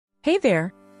Hey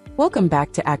there! Welcome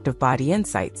back to Active Body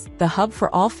Insights, the hub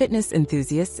for all fitness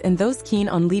enthusiasts and those keen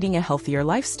on leading a healthier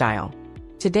lifestyle.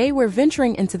 Today we're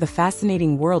venturing into the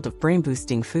fascinating world of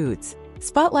brain-boosting foods,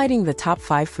 spotlighting the top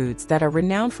 5 foods that are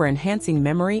renowned for enhancing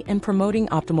memory and promoting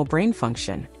optimal brain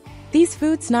function. These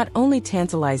foods not only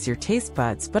tantalize your taste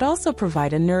buds but also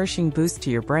provide a nourishing boost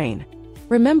to your brain.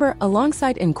 Remember,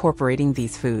 alongside incorporating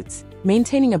these foods,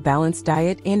 maintaining a balanced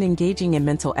diet and engaging in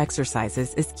mental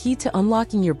exercises is key to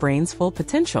unlocking your brain's full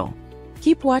potential.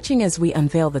 Keep watching as we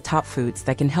unveil the top foods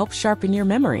that can help sharpen your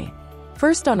memory.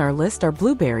 First on our list are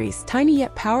blueberries, tiny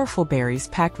yet powerful berries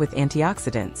packed with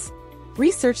antioxidants.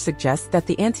 Research suggests that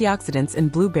the antioxidants in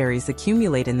blueberries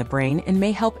accumulate in the brain and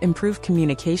may help improve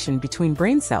communication between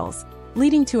brain cells,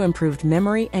 leading to improved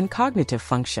memory and cognitive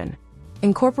function.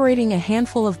 Incorporating a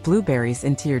handful of blueberries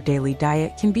into your daily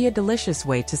diet can be a delicious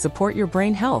way to support your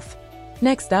brain health.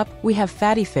 Next up, we have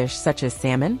fatty fish such as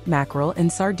salmon, mackerel,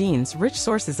 and sardines, rich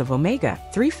sources of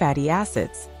omega-3 fatty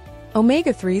acids.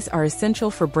 Omega-3s are essential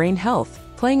for brain health,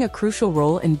 playing a crucial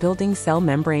role in building cell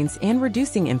membranes and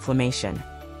reducing inflammation.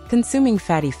 Consuming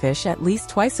fatty fish at least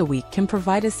twice a week can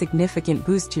provide a significant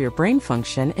boost to your brain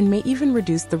function and may even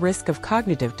reduce the risk of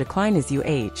cognitive decline as you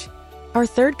age. Our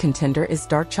third contender is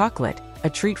dark chocolate, a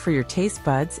treat for your taste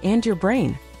buds and your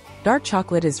brain. Dark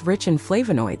chocolate is rich in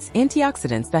flavonoids,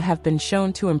 antioxidants that have been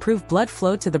shown to improve blood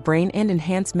flow to the brain and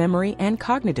enhance memory and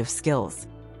cognitive skills.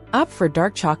 Opt for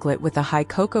dark chocolate with a high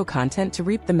cocoa content to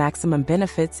reap the maximum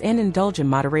benefits and indulge in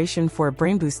moderation for a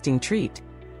brain-boosting treat.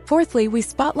 Fourthly, we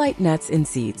spotlight nuts and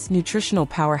seeds, nutritional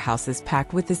powerhouses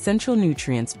packed with essential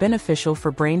nutrients beneficial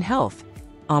for brain health.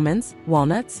 Almonds,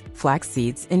 walnuts, flax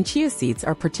seeds, and chia seeds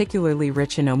are particularly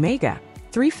rich in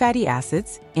omega-3 fatty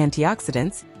acids,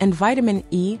 antioxidants, and vitamin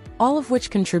E, all of which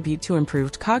contribute to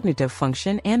improved cognitive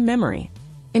function and memory.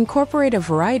 Incorporate a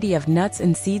variety of nuts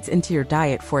and seeds into your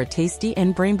diet for a tasty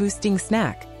and brain-boosting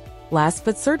snack. Last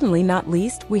but certainly not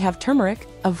least, we have turmeric,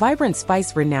 a vibrant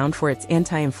spice renowned for its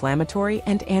anti-inflammatory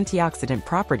and antioxidant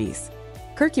properties.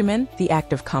 Curcumin, the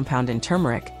active compound in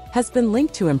turmeric, has been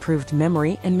linked to improved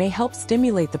memory and may help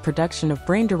stimulate the production of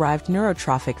brain-derived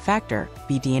neurotrophic factor,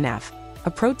 BDNF, a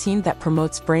protein that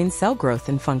promotes brain cell growth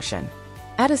and function.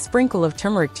 Add a sprinkle of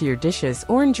turmeric to your dishes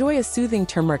or enjoy a soothing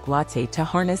turmeric latte to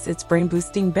harness its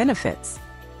brain-boosting benefits.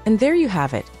 And there you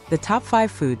have it, the top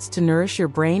 5 foods to nourish your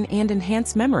brain and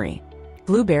enhance memory.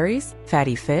 Blueberries,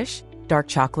 fatty fish, dark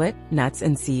chocolate, nuts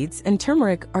and seeds, and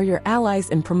turmeric are your allies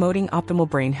in promoting optimal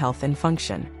brain health and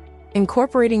function.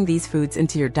 Incorporating these foods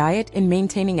into your diet and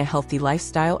maintaining a healthy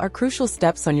lifestyle are crucial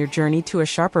steps on your journey to a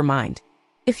sharper mind.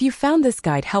 If you found this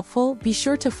guide helpful, be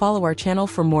sure to follow our channel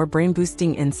for more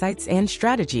brain-boosting insights and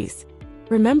strategies.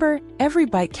 Remember, every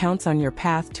bite counts on your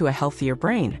path to a healthier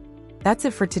brain. That's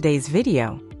it for today's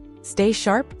video. Stay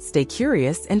sharp, stay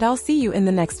curious, and I'll see you in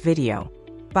the next video.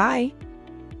 Bye!